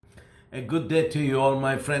A good day to you all,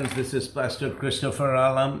 my friends. This is Pastor Christopher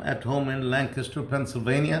Alam at home in Lancaster,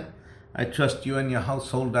 Pennsylvania. I trust you and your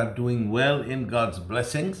household are doing well in God's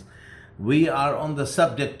blessings. We are on the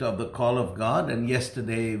subject of the call of God, and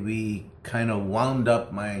yesterday we kind of wound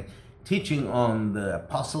up my teaching on the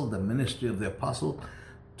apostle, the ministry of the apostle.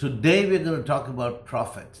 Today we're going to talk about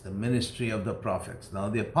prophets, the ministry of the prophets. Now,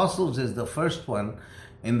 the apostles is the first one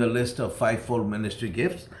in the list of fivefold ministry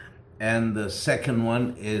gifts, and the second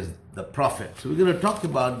one is the prophet. So we're going to talk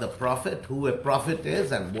about the prophet, who a prophet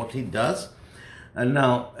is and what he does. And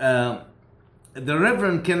now, the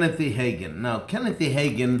Reverend Kenneth E. Hagin. Now, Kenneth E.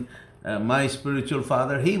 Hagin, my spiritual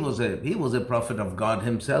father, he was a prophet of God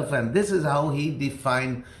himself, and this is how he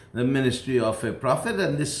defined the ministry of a prophet,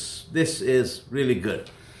 and this is really good.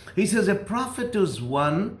 He says, a prophet is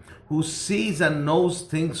one who sees and knows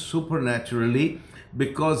things supernaturally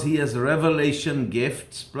because he has revelation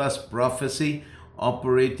gifts plus prophecy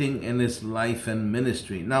operating in his life and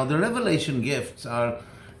ministry. Now, the revelation gifts are,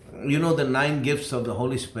 the 9 gifts of the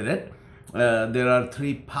Holy Spirit. There are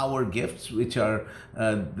 3 power gifts, which are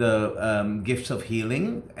the gifts of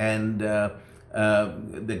healing and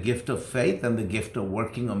the gift of faith and the gift of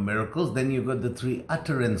working of miracles. Then you've got the 3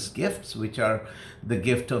 utterance gifts, which are the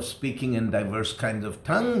gift of speaking in diverse kinds of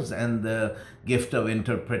tongues and the gift of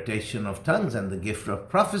interpretation of tongues and the gift of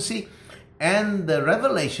prophecy. And the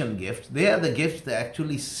revelation gifts, they are the gifts that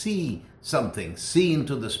actually see something, see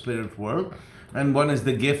into the spirit world. And one is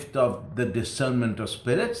the gift of the discernment of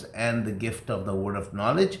spirits and the gift of the word of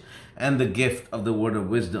knowledge and the gift of the word of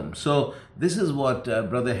wisdom. So this is what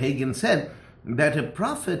Brother Hagin said, that a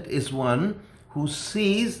prophet is one who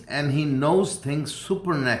sees and he knows things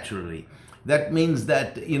supernaturally. That means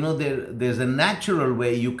that, there's a natural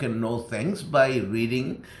way you can know things by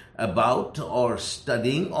reading about or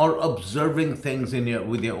studying or observing things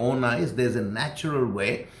with your own eyes. There's a natural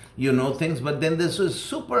way you know things, but then there's a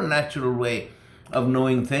supernatural way of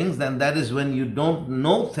knowing things, and that is when you don't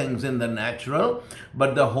know things in the natural,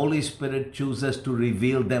 but the Holy Spirit chooses to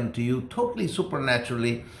reveal them to you totally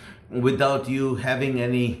supernaturally without you having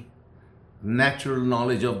any natural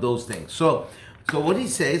knowledge of those things. So what he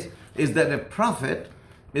says is that a prophet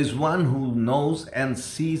is one who knows and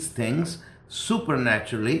sees things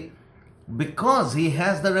supernaturally because he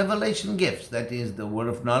has the revelation gifts, that is the word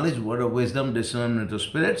of knowledge, word of wisdom, discernment of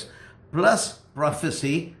spirits, plus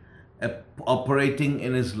prophecy operating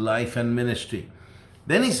in his life and ministry.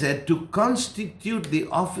 Then he said, to constitute the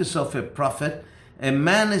office of a prophet, a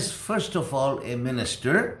man is first of all a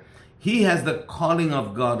minister. He has the calling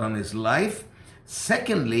of God on his life.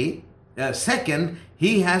 Second, he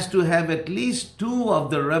has to have at least 2 of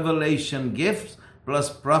the revelation gifts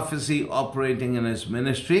plus prophecy operating in his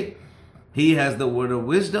ministry. He has the word of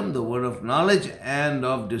wisdom, the word of knowledge, and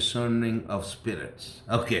of discerning of spirits.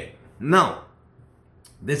 Okay, now,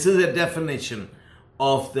 this is a definition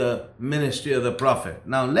of the ministry of the prophet.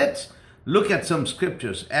 Now, let's look at some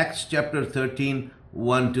scriptures. Acts chapter 13,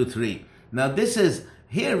 1-3. Now,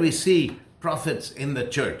 here we see prophets in the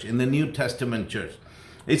church, in the New Testament church.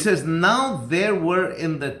 It says, now there were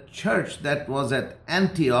in the church that was at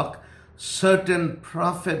Antioch certain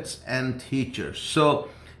prophets and teachers. So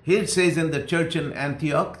here it says in the church in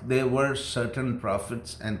Antioch, there were certain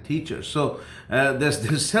prophets and teachers. So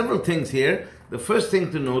there's several things here. The first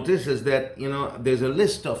thing to notice is that, there's a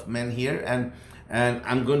list of men here, and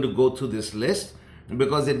I'm going to go through this list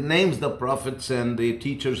because it names the prophets and the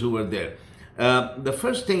teachers who were there. The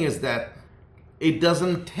first thing is that it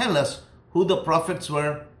doesn't tell us who the prophets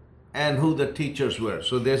were and who the teachers were.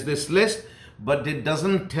 So there's this list, but it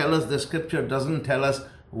doesn't tell us, the scripture doesn't tell us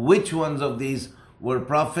which ones of these were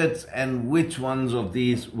prophets and which ones of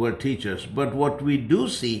these were teachers. But what we do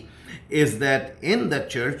see is that in the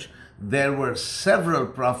church, there were several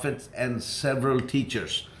prophets and several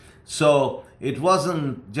teachers. So it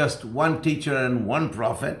wasn't just one teacher and one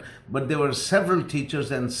prophet, but there were several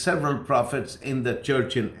teachers and several prophets in the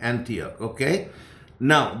church in Antioch, okay?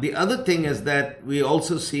 Now, the other thing is that we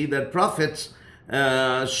also see that prophets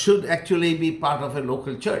should actually be part of a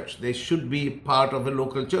local church. They should be part of a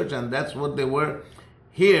local church, and that's what they were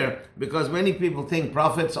here, because many people think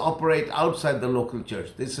prophets operate outside the local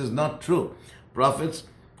church. This is not true. Prophets,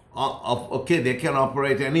 they can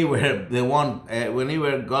operate anywhere they want,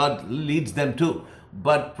 anywhere God leads them to,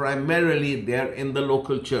 but primarily they're in the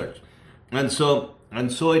local church. And so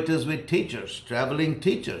it is with teachers, traveling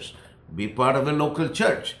teachers. Be part of a local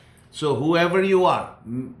church. So whoever you are,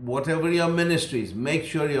 whatever your ministries, make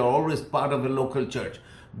sure you're always part of a local church.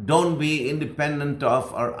 Don't be independent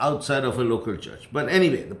of or outside of a local church. But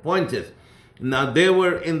anyway, the point is, now they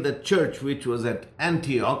were in the church which was at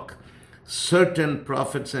Antioch certain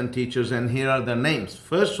prophets and teachers, and here are the names.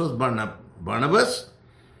 First was Barnabas,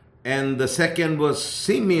 and the second was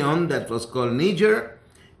Simeon, that was called Niger,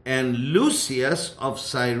 and Lucius of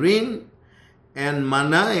Cyrene, and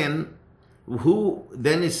Manaen, who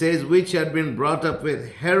then it says, which had been brought up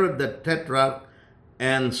with Herod the Tetrarch,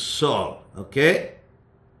 and Saul. Okay?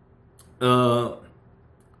 So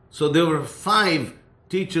there were 5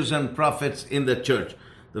 teachers and prophets in the church.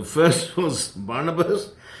 The first was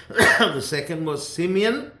Barnabas, the second was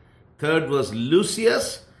Simeon, third was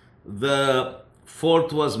Lucius, the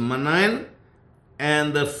fourth was Manaen,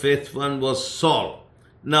 and the fifth one was Saul.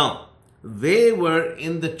 Now, they were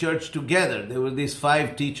in the church together. There were these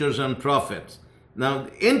 5 teachers and prophets. Now,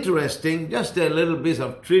 interesting, just a little bit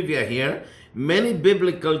of trivia here. Many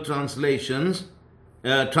biblical translators,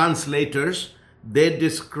 they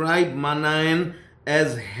describe Manaen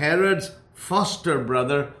as Herod's foster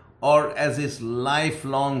brother or as his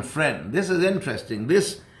lifelong friend. This is interesting.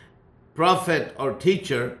 This prophet or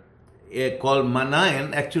teacher called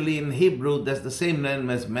Manaen, actually in Hebrew, that's the same name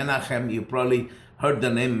as Menachem. You probably heard the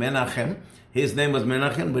name Menachem. His name was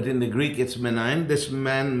Menachem, but in the Greek it's Manaen. This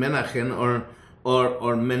man Menachem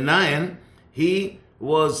or Manaen, he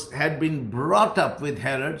had been brought up with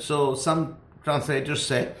Herod. So some translators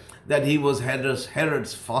say that he was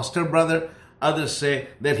Herod's foster brother. Others say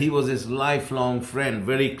that he was his lifelong friend,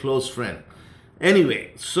 very close friend.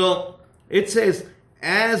 Anyway, so it says,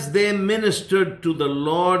 as they ministered to the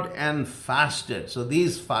Lord and fasted. So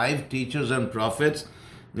these 5 teachers and prophets,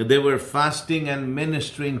 they were fasting and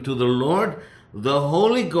ministering to the Lord. The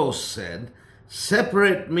Holy Ghost said,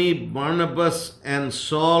 separate me, Barnabas and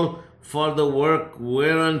Saul, for the work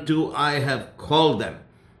whereunto I have called them.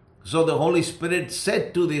 So the Holy Spirit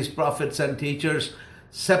said to these prophets and teachers,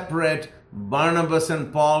 separate Barnabas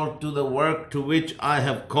and Paul to the work to which I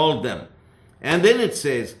have called them. And then it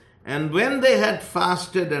says, and when they had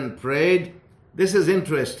fasted and prayed, this is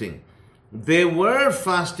interesting, they were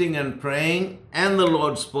fasting and praying, and the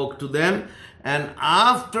Lord spoke to them. And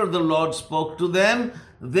after the Lord spoke to them,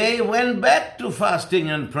 they went back to fasting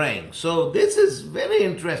and praying. So this is very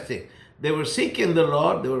interesting. They were seeking the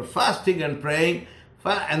Lord, they were fasting and praying,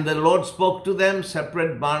 and the Lord spoke to them,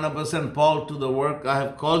 separate Barnabas and Paul to the work I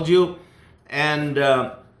have called you. And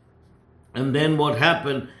then what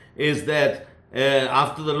happened is that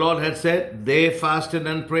after the Lord had said, they fasted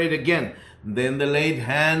and prayed again. Then they laid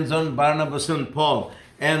hands on Barnabas and Paul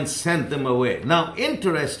and sent them away. Now,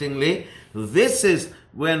 interestingly, this is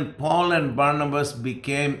when Paul and Barnabas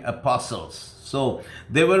became apostles. So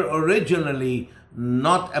they were originally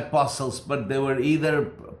not apostles, but they were either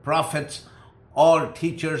prophets or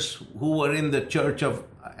teachers who were in the church of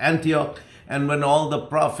Antioch. And when all the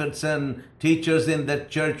prophets and teachers in that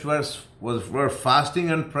church were fasting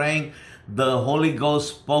and praying, the Holy Ghost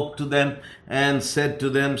spoke to them and said to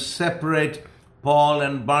them, separate Paul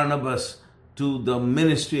and Barnabas to the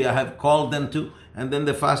ministry I have called them to. And then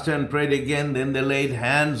they fasted and prayed again. Then they laid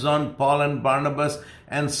hands on Paul and Barnabas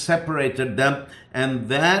and separated them. And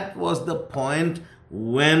that was the point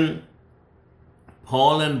when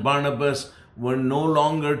Paul and Barnabas were no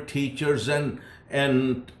longer teachers and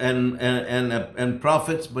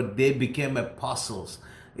prophets, but they became apostles.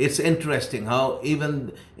 It's interesting how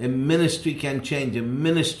even a ministry can change, a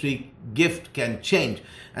ministry gift can change.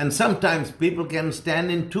 And sometimes people can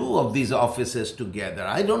stand in 2 of these offices together.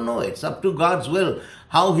 I don't know, it's up to God's will,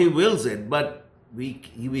 how He wills it. But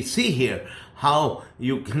we see here how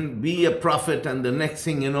you can be a prophet and the next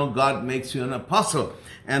thing you know, God makes you an apostle.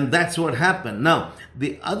 And that's what happened. Now,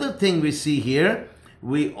 the other thing we see here,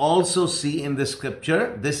 we also see in the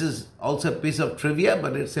scripture, this is also a piece of trivia,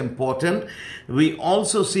 but it's important. We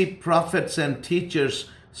also see prophets and teachers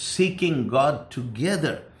seeking God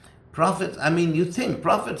together. Prophets, you think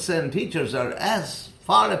prophets and teachers are as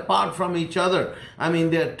far apart from each other.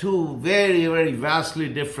 They're 2 very, very vastly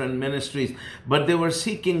different ministries, but they were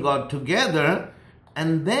seeking God together.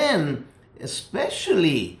 And then,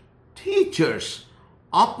 especially teachers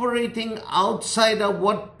operating outside of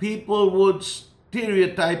what people would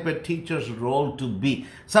stereotype a teacher's role to be.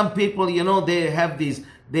 Some people, they have these,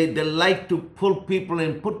 they like to put people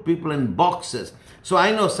in boxes. So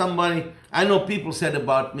I know people said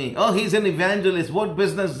about me, oh, he's an evangelist. What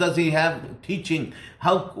business does he have teaching?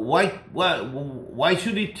 Why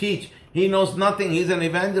should he teach? He knows nothing. He's an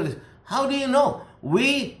evangelist. How do you know?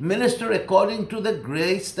 We minister according to the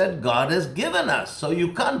grace that God has given us. So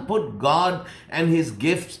you can't put God and His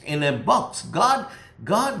gifts in a box.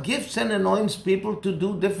 God gifts and anoints people to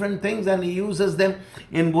do different things, and He uses them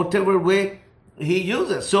in whatever way He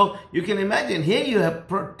uses. So you can imagine here you have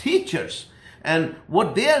teachers, And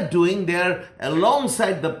what they are doing, they are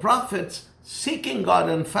alongside the prophets seeking God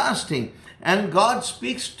and fasting. And God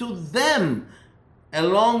speaks to them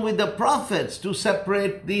along with the prophets to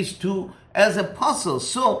separate these two as apostles.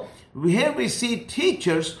 So here we see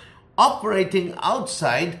teachers operating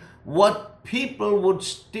outside what people would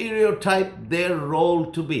stereotype their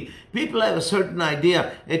role to be. People have a certain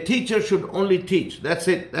idea. A teacher should only teach. That's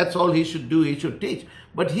it. That's all he should do. He should teach.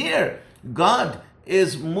 But here, God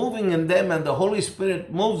is moving in them, and the Holy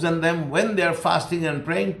Spirit moves in them when they're fasting and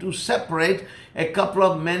praying to separate a couple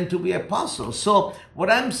of men to be apostles. So what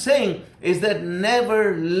I'm saying is that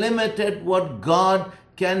never limited what God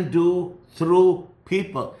can do through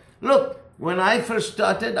people. Look, when I first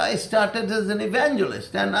started, I started as an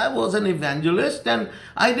evangelist, and I was an evangelist, and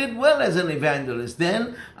I did well as an evangelist.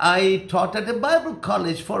 Then I taught at a Bible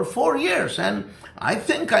college for 4 years, and I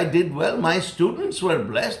think I did well. My students were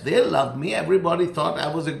blessed. They loved me. Everybody thought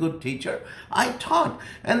I was a good teacher. I taught.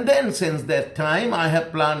 And then since that time, I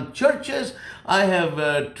have planted churches. I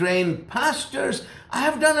have trained pastors. I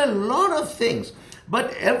have done a lot of things.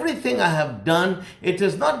 But everything I have done, it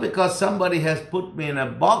is not because somebody has put me in a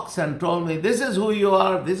box and told me, this is who you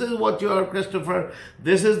are, this is what you are, Christopher,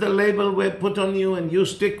 this is the label we put on you and you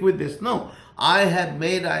stick with this. No, I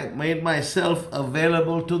made myself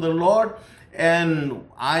available to the Lord, and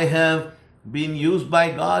I have been used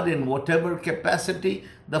by God in whatever capacity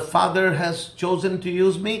the Father has chosen to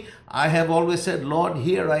use me. I have always said, Lord,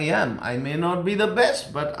 here I am. I may not be the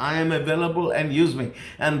best, but I am available and use me.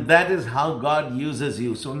 And that is how God uses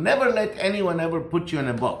you. So never let anyone ever put you in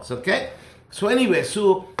a box, okay? So anyway,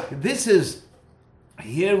 so this is,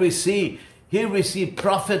 here we see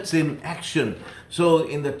prophets in action. So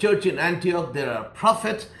in the church in Antioch, there are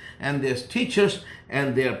prophets and there's teachers,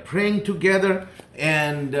 and they are praying together.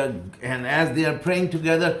 And as they are praying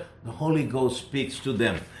together, the Holy Ghost speaks to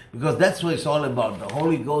them. Because that's what it's all about. The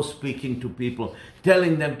Holy Ghost speaking to people,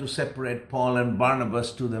 telling them to separate Paul and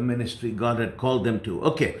Barnabas to the ministry God had called them to.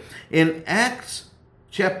 Okay, in Acts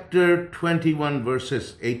chapter 21,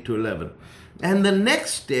 verses 8 to 11. And the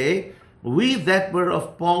next day, we that were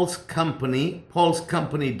of Paul's company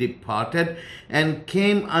departed and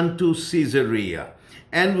came unto Caesarea.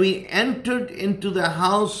 And we entered into the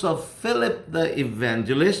house of Philip the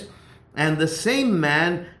evangelist, and the same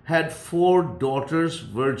man had 4 daughters,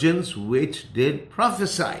 virgins, which did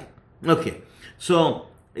prophesy. Okay, so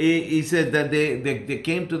he said that they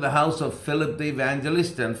came to the house of Philip the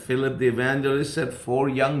evangelist, and Philip the evangelist had 4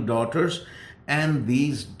 young daughters, and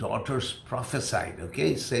these daughters prophesied.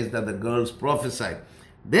 Okay, it says that the girls prophesied.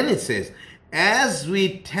 Then it says, as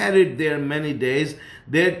we tarried there many days,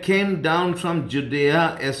 there came down from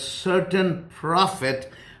Judea a certain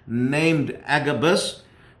prophet named Agabus,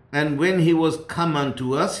 and when he was come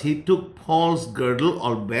unto us, he took Paul's girdle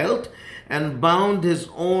or belt, and bound his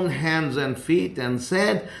own hands and feet, and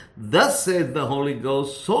said, Thus saith the Holy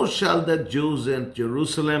Ghost, so shall the Jews in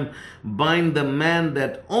Jerusalem bind the man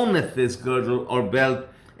that owneth this girdle or belt,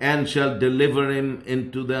 and shall deliver him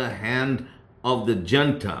into the hand of the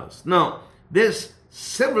Gentiles. Now, there's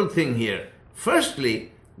several things here.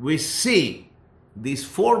 Firstly, we see these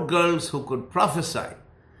 4 girls who could prophesy.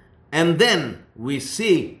 And then we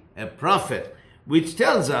see a prophet, which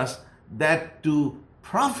tells us that to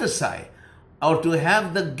prophesy or to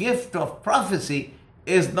have the gift of prophecy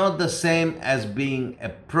is not the same as being a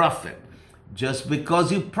prophet. Just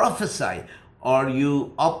because you prophesy or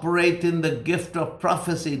you operate in the gift of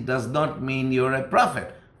prophecy does not mean you're a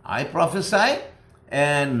prophet. I prophesy,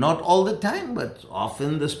 and not all the time, but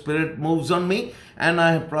often the Spirit moves on me, and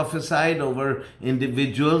I have prophesied over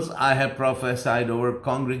individuals, I have prophesied over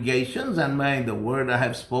congregations, and the word I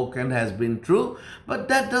have spoken has been true, but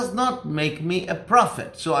that does not make me a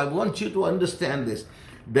prophet. So I want you to understand this,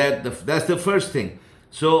 that's the first thing.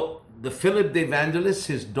 So the Philip the evangelist,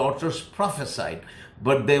 his daughters prophesied,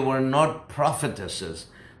 but they were not prophetesses.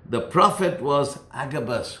 The prophet was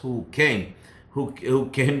Agabus, who came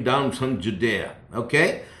down from Judea.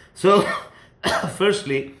 Okay? So,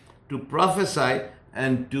 firstly, to prophesy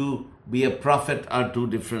and to be a prophet are 2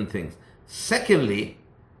 different things. Secondly,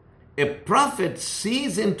 a prophet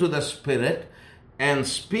sees into the Spirit and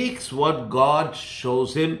speaks what God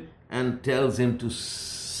shows him and tells him to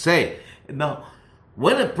say. Now,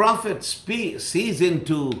 when a prophet sees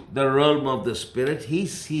into the realm of the Spirit, he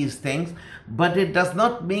sees things, but it does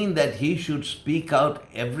not mean that he should speak out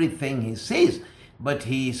everything he sees, but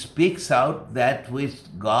he speaks out that which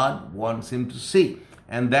God wants him to see.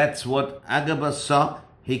 And that's what Agabus saw.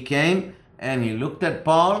 He came and he looked at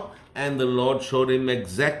Paul and the Lord showed him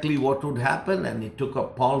exactly what would happen, and he took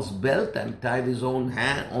up Paul's belt and tied his own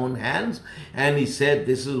hands, and he said,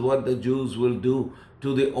 this is what the Jews will do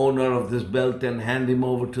to the owner of this belt and hand him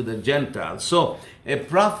over to the Gentiles. So a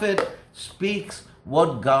prophet speaks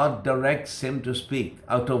what God directs him to speak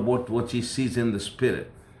out of what he sees in the Spirit.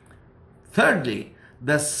 Thirdly,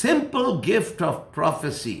 the simple gift of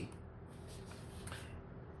prophecy.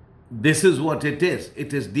 This is what it is.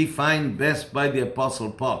 It is defined best by the Apostle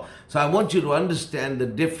Paul. So I want you to understand the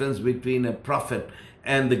difference between a prophet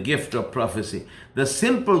and the gift of prophecy. The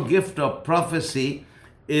simple gift of prophecy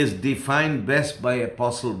is defined best by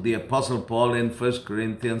the Apostle Paul in 1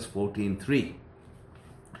 Corinthians 14:3.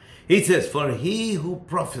 He says, for he who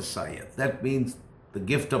prophesieth, that means the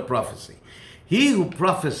gift of prophecy, he who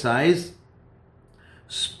prophesies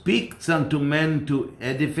speaks unto men to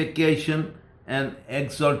edification and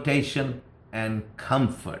exhortation and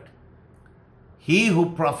comfort. He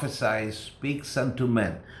who prophesies speaks unto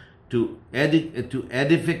men to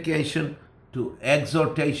edification, to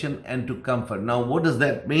exhortation, and to comfort. Now, what does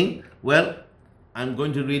that mean? Well, I'm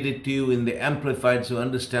going to read it to you in the Amplified so you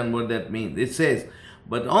understand what that means. It says,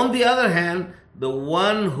 but on the other hand, the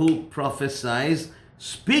one who prophesies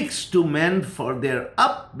speaks to men for their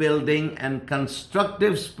upbuilding and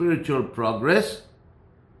constructive spiritual progress.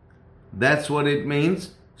 That's what it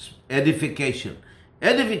means, edification.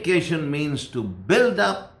 Edification means to build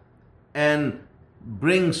up and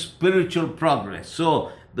bring spiritual progress.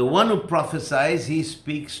 So the one who prophesies, he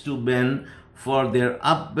speaks to men for their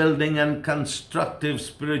upbuilding and constructive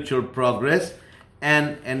spiritual progress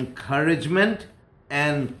and encouragement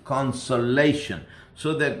and consolation.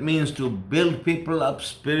 So that means to build people up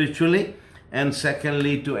spiritually, and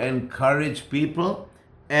secondly, to encourage people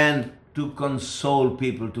and to console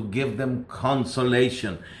people, to give them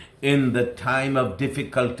consolation in the time of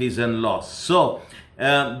difficulties and loss. So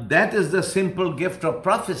that is the simple gift of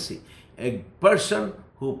prophecy. A person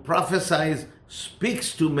who prophesies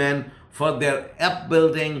speaks to men for their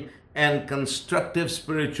upbuilding and constructive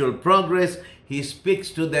spiritual progress. He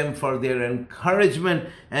speaks to them for their encouragement,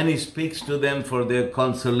 and he speaks to them for their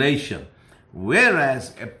consolation.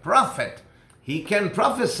 Whereas a prophet, he can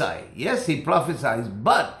prophesy. Yes, he prophesies,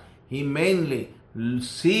 but he mainly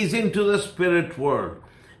sees into the spirit world,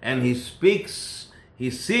 and he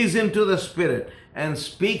sees into the spirit and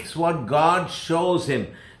speaks what God shows him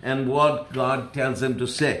and what God tells him to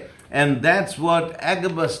say. And that's what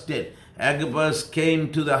Agabus did. Agabus came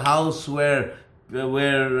to the house where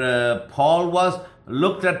Paul was,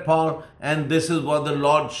 looked at Paul, and this is what the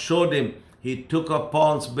Lord showed him. He took up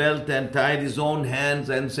Paul's belt and tied his own hands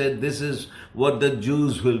and said, this is what the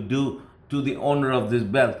Jews will do to the owner of this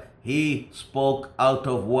belt. He spoke out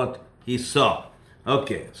of what he saw.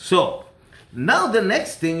 Okay, so now the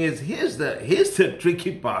next thing is, here's the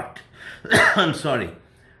tricky part. I'm sorry.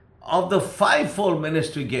 Of the fivefold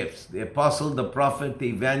ministry gifts, the apostle, the prophet, the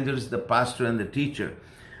evangelist, the pastor, and the teacher,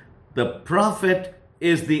 the prophet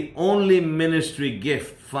is the only ministry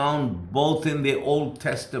gift found both in the Old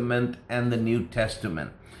Testament and the New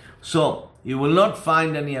Testament. So you will not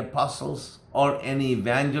find any apostles or any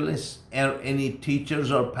evangelists or any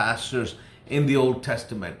teachers or pastors in the Old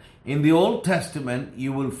Testament. In the Old Testament,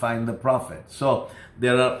 you will find the prophets. So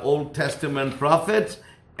there are Old Testament prophets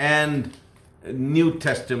and New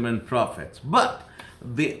Testament prophets. But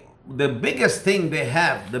the biggest thing they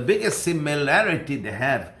have, the biggest similarity they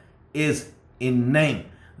have is in name.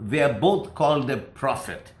 They are both called a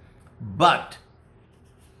prophet, but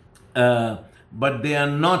they are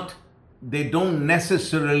not. They don't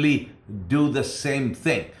necessarily do the same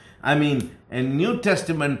thing. I mean, a New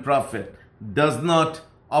Testament prophet does not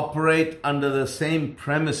operate under the same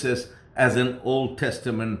premises as an Old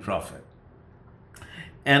Testament prophet.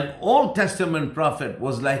 An Old Testament prophet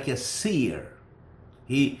was like a seer.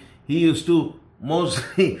 He used to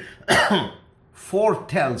mostly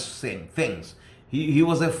foretell things. He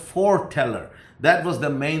was a foreteller. That was the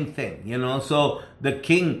main thing, So the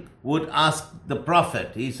king would ask the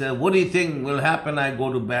prophet. He said, what do you think will happen? I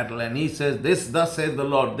go to battle. And he says, thus says the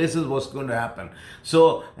Lord, this is what's going to happen.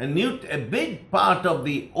 So a big part of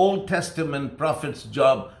the Old Testament prophet's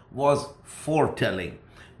job was foretelling.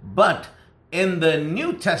 But in the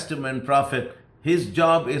New Testament prophet, his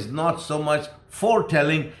job is not so much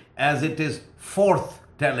foretelling as it is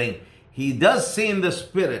forthtelling. He does see in the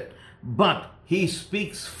spirit, but he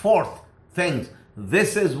speaks forth things.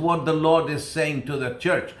 This is what the Lord is saying to the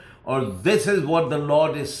church, or this is what the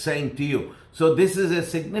Lord is saying to you. So this is a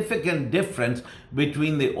significant difference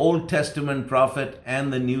between the Old Testament prophet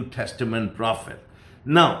and the New Testament prophet.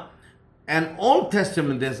 Now, an Old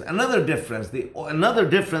Testament, there's another difference. Another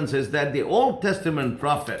difference is that the Old Testament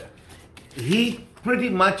prophet he pretty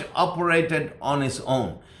much operated on his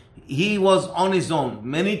own. He was on his own.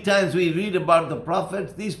 Many times we read about the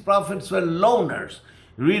prophets. These prophets were loners.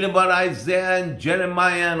 Read about Isaiah and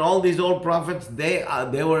Jeremiah and all these old prophets. They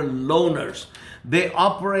were loners. They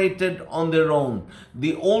operated on their own.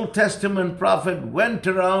 The Old Testament prophet went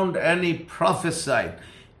around and he prophesied.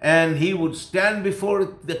 And he would stand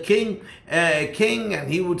before the king,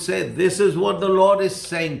 and he would say, "This is what the Lord is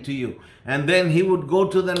saying to you." And then he would go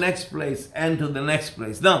to the next place and to the next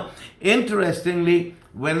place. Now, interestingly,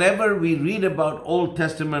 whenever we read about Old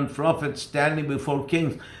Testament prophets standing before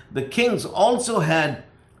kings, the kings also had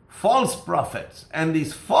false prophets. And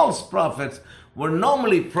these false prophets were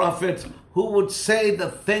normally prophets who would say the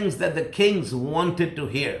things that the kings wanted to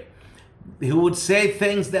hear. He would say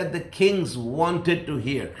things that the kings wanted to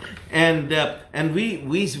hear, and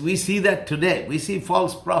we see that today. We see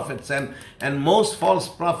false prophets, and most false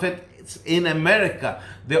prophets in America,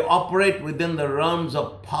 they operate within the realms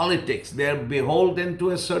of politics. They're beholden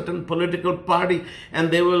to a certain political party,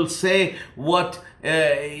 and they will say what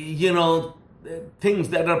things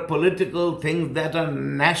that are political, things that are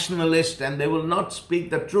nationalist, and they will not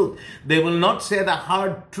speak the truth. They will not say the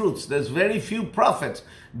hard truths. There's very few prophets,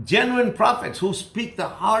 genuine prophets, who speak the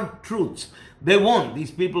hard truths. They won't.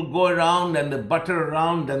 These people go around and they butter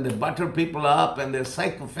around and they butter people up, and they're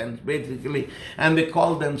sycophants basically, and they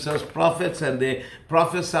call themselves prophets, and they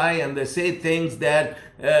prophesy and they say things that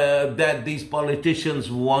these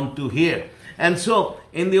politicians want to hear. And so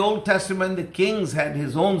in the Old Testament, the kings had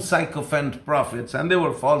his own sycophant prophets, and they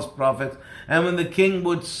were false prophets. And when the king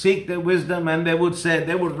would seek their wisdom, and they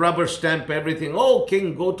would rubber stamp everything. "Oh,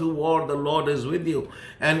 king, go to war, the Lord is with you."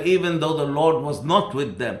 And even though the Lord was not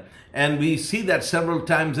with them. And we see that several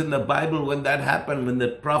times in the Bible when that happened, when the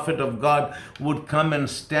prophet of God would come and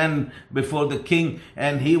stand before the king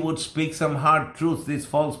and he would speak some hard truth. These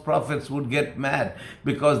false prophets would get mad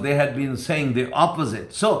because they had been saying the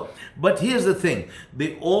opposite. So, but here's the thing.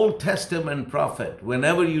 The Old Testament prophet,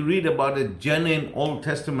 whenever you read about a genuine Old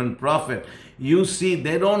Testament prophet, you see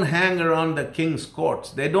they don't hang around the king's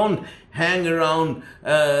courts. They don't hang around,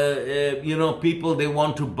 people they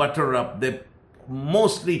want to butter up. They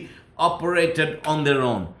mostly operated on their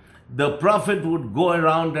own. The prophet would go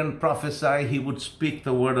around and prophesy. He would speak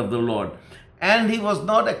the word of the Lord. And he was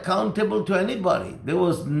not accountable to anybody. There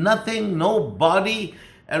was nothing, no body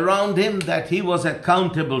around him that he was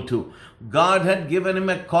accountable to. God had given him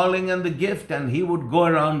a calling and the gift, and he would go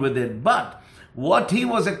around with it. But what he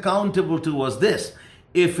was accountable to was this: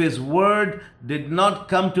 if his word did not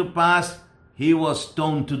come to pass, he was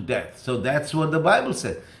stoned to death. So that's what the Bible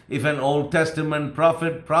says. If an Old Testament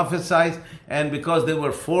prophet prophesies, and because they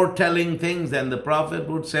were foretelling things, then the prophet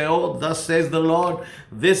would say, "Oh, thus says the Lord,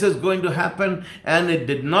 this is going to happen," and it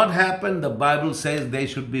did not happen, the Bible says they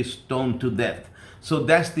should be stoned to death. So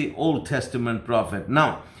that's the Old Testament prophet.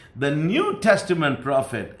 Now, the New Testament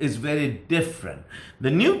prophet is very different.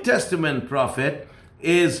 The New Testament prophet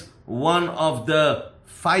is one of the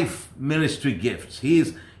 5 ministry gifts.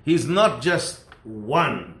 He's not just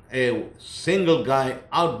a single guy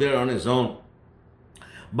out there on his own,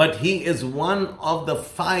 but he is one of the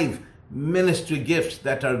 5 ministry gifts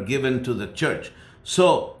that are given to the church.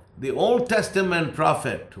 So the Old Testament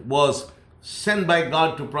prophet was sent by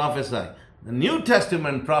God to prophesy. The New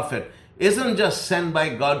Testament prophet isn't just sent by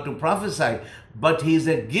God to prophesy, but he's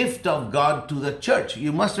a gift of God to the church.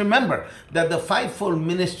 You must remember that the 5-fold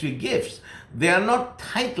ministry gifts, they are not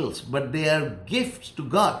titles, but they are gifts to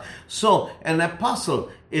God. So an apostle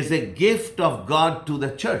is a gift of God to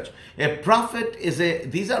the church. A prophet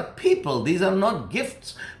these are people. These are not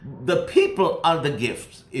gifts. The people are the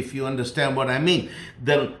gifts, if you understand what I mean.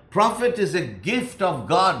 The prophet is a gift of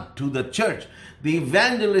God to the church. The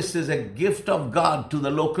evangelist is a gift of God to the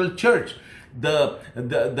local church. The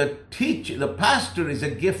pastor is a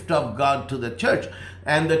gift of God to the church,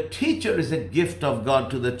 and the teacher is a gift of God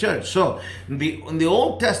to the church. So in the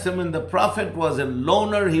Old Testament, the prophet was a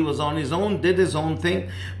loner. He was on his own, did his own thing.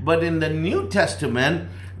 But in the New Testament,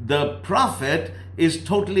 the prophet is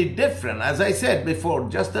totally different. As I said before,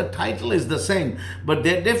 just the title is the same, but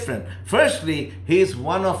they're different. Firstly, he is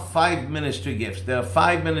one of 5 ministry gifts. There are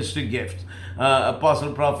 5 ministry gifts: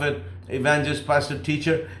 apostle, prophet, evangelist, pastor,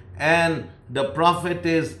 teacher, and the prophet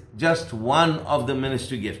is just one of the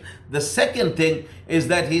ministry gifts. The second thing is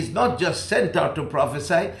that he's not just sent out to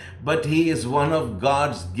prophesy, but he is one of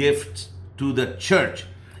God's gifts to the church.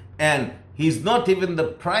 And he's not even the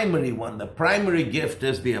primary one. The primary gift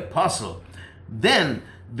is the apostle. Then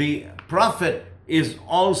the prophet is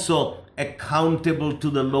also accountable to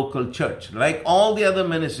the local church, like all the other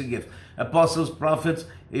ministry gifts. apostles, prophets,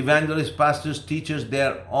 evangelists, pastors, teachers,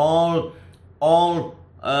 they're all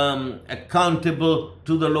accountable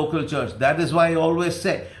to the local church. That is why I always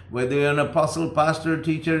say, whether you're an apostle, pastor,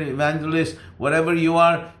 teacher, evangelist, whatever you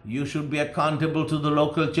are, you should be accountable to the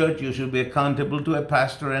local church. You should be accountable to a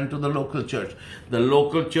pastor and to the local church. The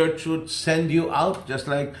local church should send you out, just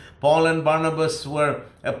like Paul and Barnabas were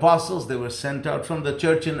apostles. They were sent out from the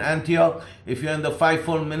church in Antioch. If you're in the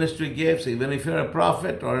fivefold ministry gifts, even if you're a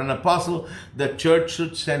prophet or an apostle, the church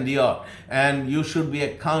should send you out. And you should be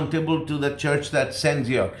accountable to the church that sends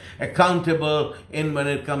you out. Accountable in when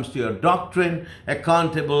it comes to your doctrine,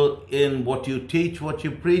 accountable in what you teach, what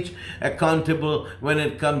you preach, accountable when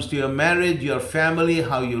it comes to your marriage, your family,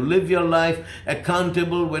 how you live your life,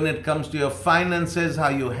 accountable when it comes to your finances, how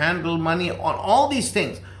you handle money, on all these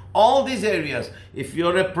things. All these areas, if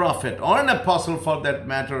you're a prophet or an apostle for that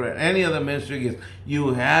matter, or any other ministry,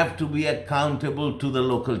 you have to be accountable to the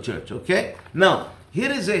local church, okay? Now,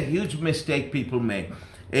 here is a huge mistake people make.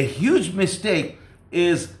 A huge mistake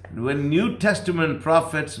is when New Testament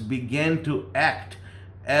prophets begin to act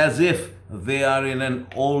as if they are in an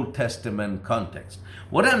Old Testament context.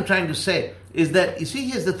 What I'm trying to say is that, you see,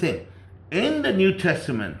 here's the thing. In the New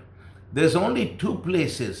Testament, there's only two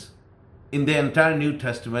places in the entire New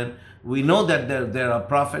Testament. We know that there are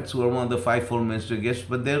prophets who are one of the fivefold ministry gifts,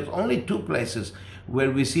 but there's only two places where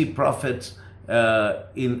we see prophets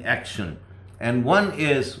in action. And one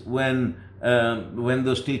is when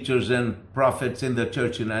those teachers and prophets in the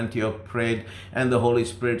church in Antioch prayed and the Holy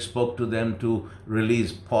Spirit spoke to them to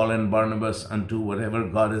release Paul and Barnabas unto whatever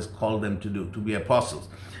God has called them to do, to be apostles.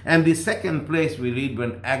 And the second place we read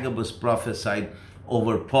when Agabus prophesied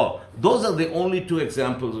over Paul. Those are the only two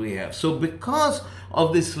examples we have. So because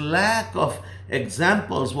of this lack of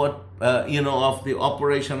examples, of the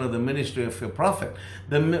operation of the ministry of a prophet,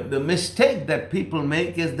 the mistake that people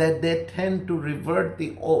make is that they tend to revert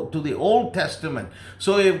to the Old Testament.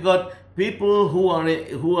 So you've got people who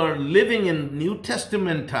are living in New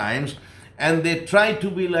Testament times, and they try to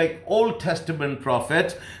be like Old Testament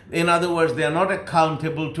prophets. In other words, they are not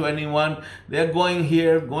accountable to anyone. They're going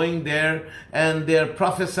here, going there, and they're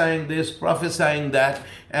prophesying this, prophesying that,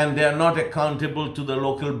 and they're not accountable to the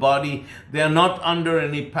local body. They're not under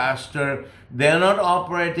any pastor. They're not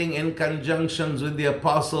operating in conjunctions with the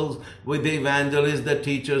apostles, with the evangelists, the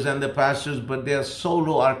teachers, and the pastors, but they're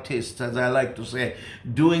solo artists, as I like to say,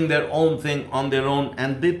 doing their own thing on their own,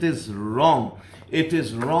 and it is wrong. It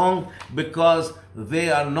is wrong because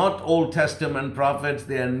they are not Old Testament prophets,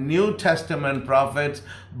 they are New Testament prophets,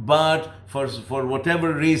 but for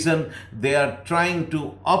whatever reason, they are trying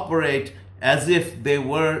to operate as if they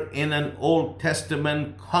were in an Old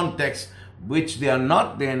Testament context, which they are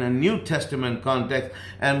not. They're in a New Testament context.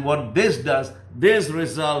 And what this does, this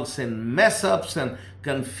results in mess-ups and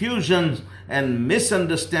confusions and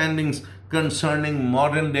misunderstandings concerning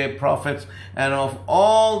modern day prophets. And of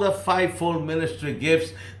all the fivefold ministry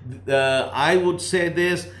gifts, I would say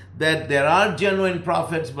this, that there are genuine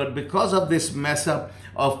prophets, but because of this mess up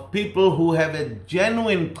of people who have a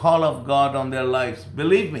genuine call of God on their lives,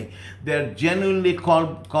 believe me, they're genuinely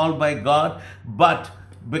called by God, but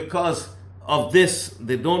because of this,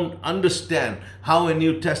 they don't understand how a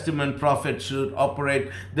New Testament prophet should operate.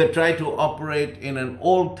 They try to operate in an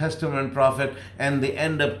Old Testament prophet, and they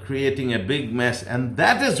end up creating a big mess. And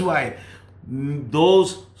that is why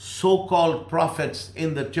those so-called prophets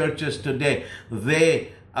in the churches today,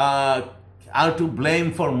 they are to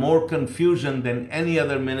blame for more confusion than any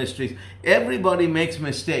other ministries. Everybody makes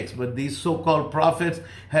mistakes, but these so-called prophets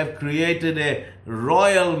have created a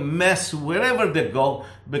royal mess wherever they go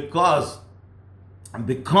because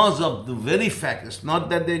of the very fact. It's not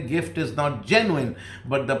that their gift is not genuine,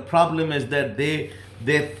 but the problem is that they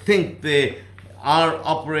think they are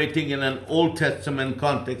operating in an Old Testament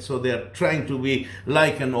context, so they are trying to be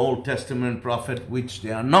like an Old Testament prophet, which they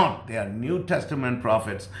are not. They are New Testament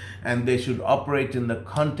prophets, and they should operate in the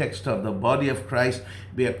context of the body of Christ,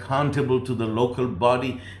 be accountable to the local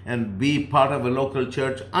body, and be part of a local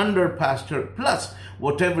church under pastor. Plus,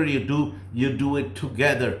 whatever you do it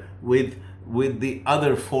together with the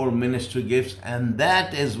other four ministry gifts, and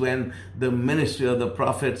that is when the ministry of the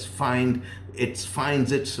prophets finds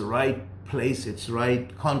its right place, its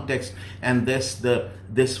right context, and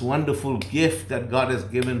this wonderful gift that God has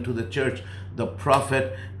given to the church, the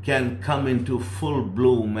prophet, can come into full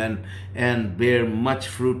bloom and bear much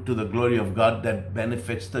fruit to the glory of God that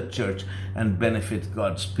benefits the church and benefits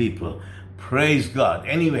God's people. Praise God.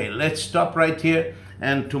 Anyway, let's stop right here.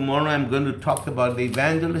 And tomorrow I'm going to talk about the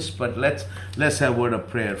evangelist, but let's have a word of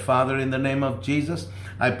prayer. Father, in the name of Jesus,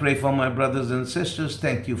 I pray for my brothers and sisters.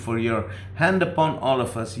 Thank you for your hand upon all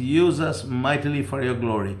of us. Use us mightily for your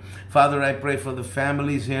glory. Father, I pray for the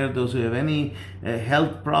families here, those who have any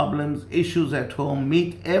health problems, issues at home.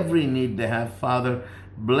 Meet every need they have, Father.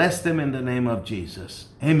 Bless them in the name of Jesus.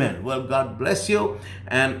 Amen. Well, God bless you,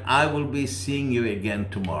 and I will be seeing you again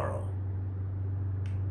tomorrow.